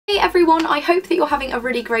Hey everyone, I hope that you're having a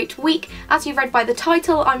really great week. As you've read by the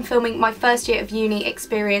title, I'm filming my first year of uni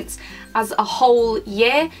experience as a whole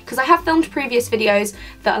year, because I have filmed previous videos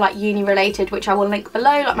that are like uni related, which I will link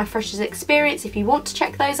below, like my freshers experience if you want to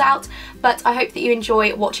check those out, but I hope that you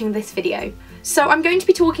enjoy watching this video. So I'm going to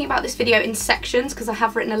be talking about this video in sections because I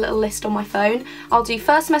have written a little list on my phone. I'll do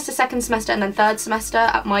first semester, second semester and then third semester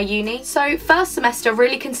at my uni. So first semester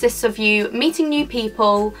really consists of you meeting new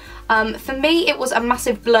people. For me it was a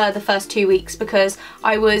massive blur the first 2 weeks because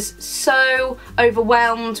I was so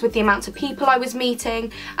overwhelmed with the amount of people I was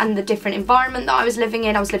meeting and the different environment that I was living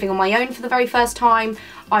in. I was living on my own for the very first time.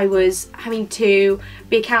 I was having to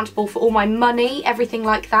be accountable for all my money, everything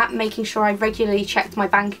like that, making sure I regularly checked my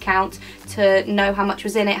bank account to know how much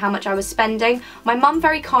was in it, how much I was spending. My mum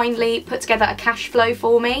very kindly put together a cash flow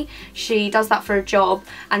for me. She does that for a job,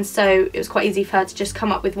 and so it was quite easy for her to just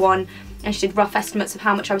come up with one, and she did rough estimates of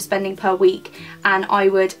how much I was spending per week, and I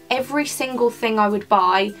would, every single thing I would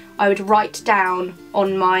buy, I would write down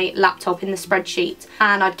on my laptop in the spreadsheet,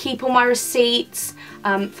 and I'd keep all my receipts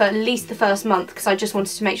for at least the first month because I just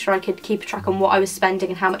wanted to make sure I could keep a track on what I was spending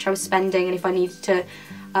and how much I was spending and if I needed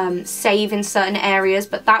to save in certain areas,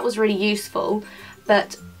 but that was really useful.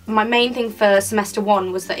 But my main thing for semester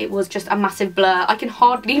one was that it was just a massive blur. I can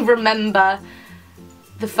hardly remember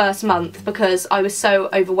the first month because I was so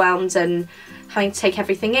overwhelmed and having to take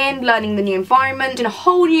everything in, learning the new environment in a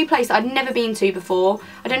whole new place that I'd never been to before.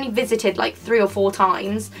 I'd only visited like 3 or 4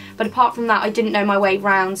 times, but apart from that I didn't know my way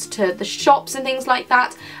round to the shops and things like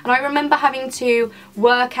that, and I remember having to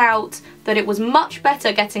work out that it was much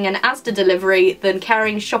better getting an Asda delivery than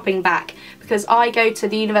carrying shopping back because I go to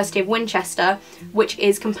the University of Winchester, which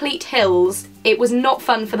is complete hills. It was not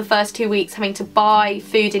fun for the first 2 weeks having to buy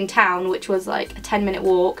food in town, which was like a 10-minute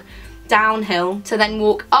walk downhill to then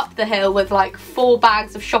walk up the hill with like 4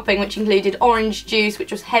 bags of shopping, which included orange juice,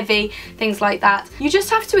 which was heavy, things like that. You just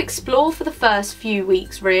have to explore for the first few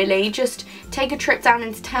weeks really. Just take a trip down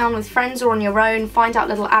into town with friends or on your own, find out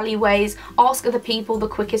little alleyways, ask other people the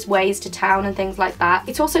quickest ways to town and things like that.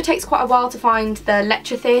 It also takes quite a while to find the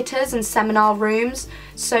lecture theatres and seminar rooms,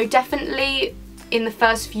 so definitely in the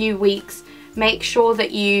first few weeks make sure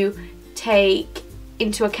that you take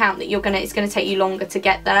into account that it's going to take you longer to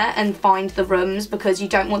get there and find the rooms, because you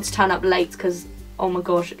don't want to turn up late because, oh my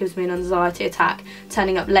gosh, it gives me an anxiety attack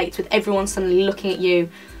turning up late with everyone suddenly looking at you.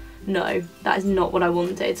 No, that is not what I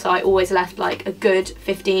wanted, so I always left like a good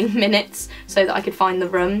 15 minutes so that I could find the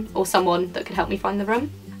room or someone that could help me find the room.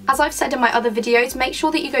 As I've said in my other videos, make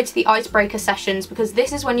sure that you go to the icebreaker sessions because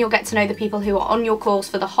this is when you'll get to know the people who are on your course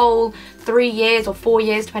for the whole 3 years or 4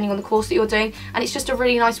 years depending on the course that you're doing, and it's just a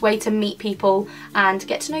really nice way to meet people and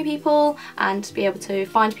get to know people and be able to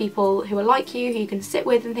find people who are like you, who you can sit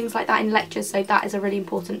with and things like that in lectures, so that is a really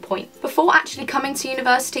important point. Before actually coming to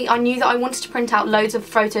university I knew that I wanted to print out loads of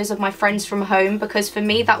photos of my friends from home because for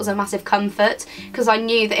me that was a massive comfort, because I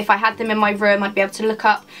knew that if I had them in my room I'd be able to look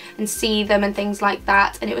up and see them and things like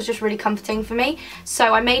that, and it was just really comforting for me.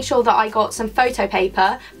 So I made sure that I got some photo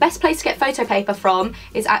paper. Best place to get photo paper from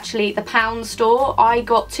is actually the Pound store. I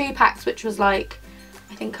got 2 packs, which was like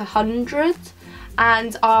I think 100,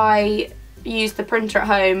 and I used the printer at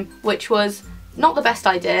home, which was not the best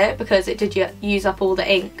idea because it did use up all the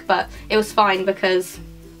ink, but it was fine because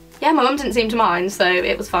yeah, my mum didn't seem to mind, so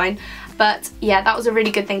it was fine. But yeah, that was a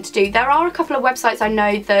really good thing to do. There are a couple of websites I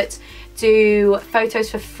know that do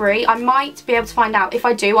photos for free. I might be able to find out. If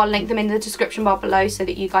I do, I'll link them in the description bar below so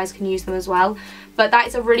that you guys can use them as well. But that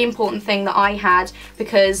is a really important thing that I had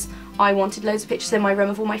because I wanted loads of pictures in my room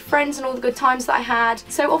of all my friends and all the good times that I had.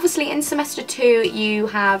 So obviously in semester 2 you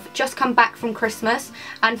have just come back from Christmas,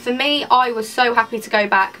 and for me I was so happy to go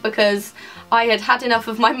back because I had had enough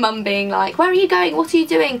of my mum being like, where are you going, what are you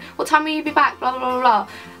doing, what time will you be back, blah blah blah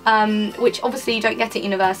blah, which obviously you don't get at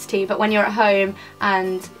university, but when you're at home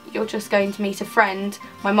and you're just going to meet a friend,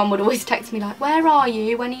 my mum would always text me like, where are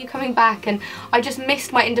you, when are you coming back? And I just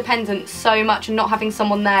missed my independence so much and not having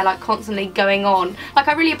someone there like constantly going on. Like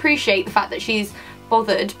I really appreciate the fact that she's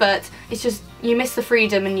bothered, but it's just you miss the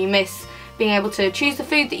freedom and you miss being able to choose the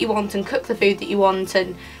food that you want and cook the food that you want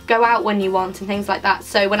and go out when you want and things like that.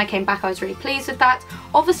 So when I came back I was really pleased with that.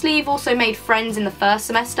 Obviously you've also made friends in the first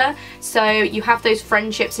semester, so you have those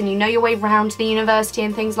friendships and you know your way around the university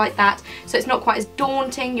and things like that, so it's not quite as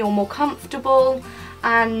daunting, you're more comfortable,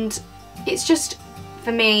 and it's just,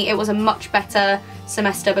 for me it was a much better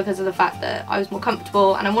semester because of the fact that I was more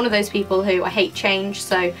comfortable, and I'm one of those people who I hate change,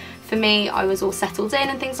 so for me I was all settled in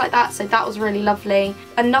and things like that, so that was really lovely.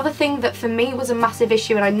 Another thing that for me was a massive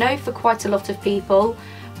issue, and I know for quite a lot of people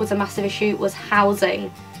was a massive issue, was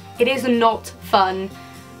housing. It is not fun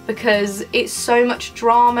because it's so much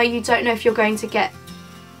drama. You don't know if you're going to get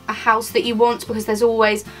a house that you want because there's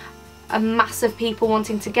always a mass of people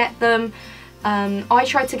wanting to get them. I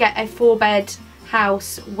tried to get a 4-bed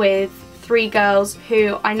house with 3 girls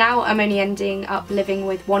who I now am only ending up living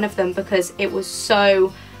with one of them because it was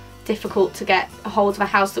so difficult to get a hold of a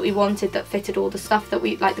house that we wanted that fitted all the stuff that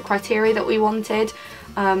we, like the criteria that we wanted,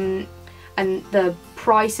 and the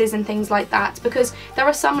prices and things like that, because there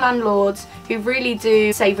are some landlords who really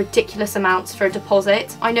do say ridiculous amounts for a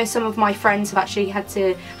deposit. I know some of my friends have actually had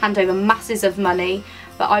to hand over masses of money,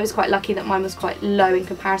 but I was quite lucky that mine was quite low in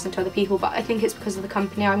comparison to other people, but I think it's because of the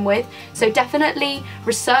company I'm with. So definitely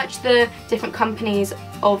research the different companies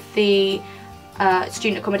of the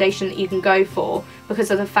student accommodation that you can go for, because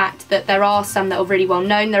of the fact that there are some that are really well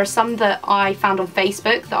known. There are some that I found on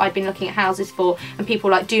Facebook that I'd been looking at houses for, and people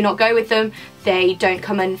were like, do not go with them, they don't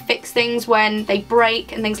come and fix things when they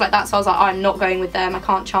break and things like that. So I was like, I'm not going with them, I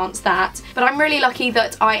can't chance that. But I'm really lucky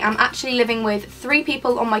that I am actually living with 3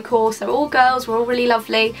 people on my course. They're all girls, we're all really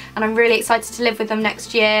lovely, and I'm really excited to live with them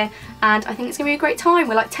next year, and I think it's gonna be a great time.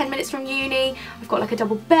 We're like 10 minutes from uni. I've got like a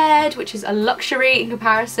double bed, which is a luxury in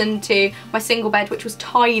comparison to my single bed, which was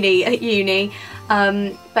tiny at uni.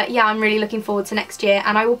 But yeah, I'm really looking forward to next year,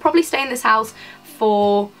 and I will probably stay in this house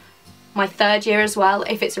for my 3rd year as well,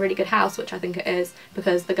 if it's a really good house, which I think it is,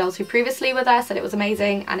 because the girls who previously were there said it was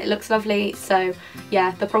amazing and it looks lovely. So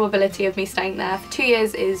yeah, the probability of me staying there for 2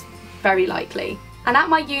 years is very likely. And at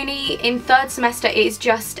my uni in 3rd semester it is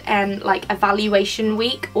just like evaluation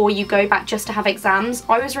week, or you go back just to have exams.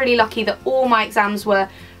 I was really lucky that all my exams were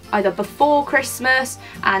either before Christmas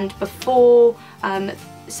and before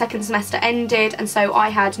 2nd semester ended, and so I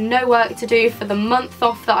had no work to do for the month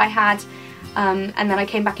off that I had, and then I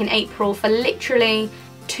came back in April for literally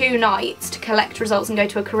 2 nights to collect results and go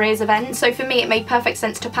to a careers event. So for me it made perfect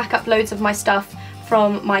sense to pack up loads of my stuff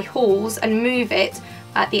from my halls and move it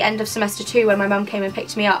at the end of semester 2 when my mum came and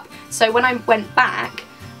picked me up. So when I went back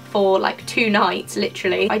for like 2 nights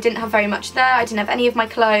literally, I didn't have very much there. I didn't have any of my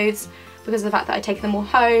clothes because of the fact that I'd taken them all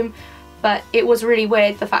home. But it was really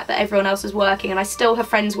weird, the fact that everyone else was working, and I still have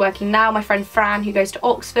friends working now. My friend Fran, who goes to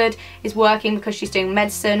Oxford, is working because she's doing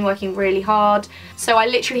medicine, working really hard. So I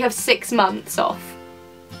literally have 6 months off.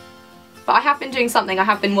 But I have been doing something, I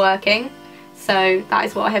have been working. So that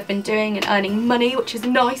is what I have been doing and earning money, which is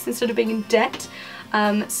nice instead of being in debt.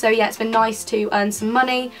 So yeah, it's been nice to earn some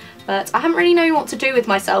money, but I haven't really known what to do with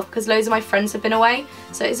myself because loads of my friends have been away,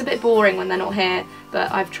 so it's a bit boring when they're not here, but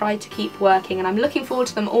I've tried to keep working and I'm looking forward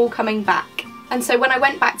to them all coming back. And so when I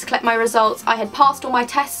went back to collect my results, I had passed all my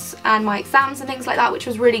tests and my exams and things like that, which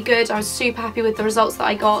was really good. I was super happy with the results that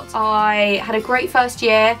I got. I had a great first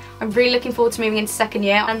year. I'm really looking forward to moving into 2nd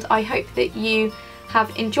year, and I hope that you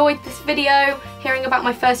have enjoyed this video, hearing about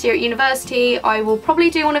my first year at university. I will probably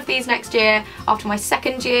do one of these next year after my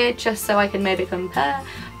 2nd year, just so I can maybe compare.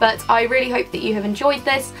 But I really hope that you have enjoyed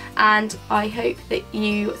this, and I hope that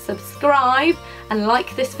you subscribe and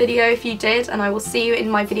like this video if you did, and I will see you in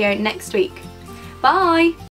my video next week. Bye!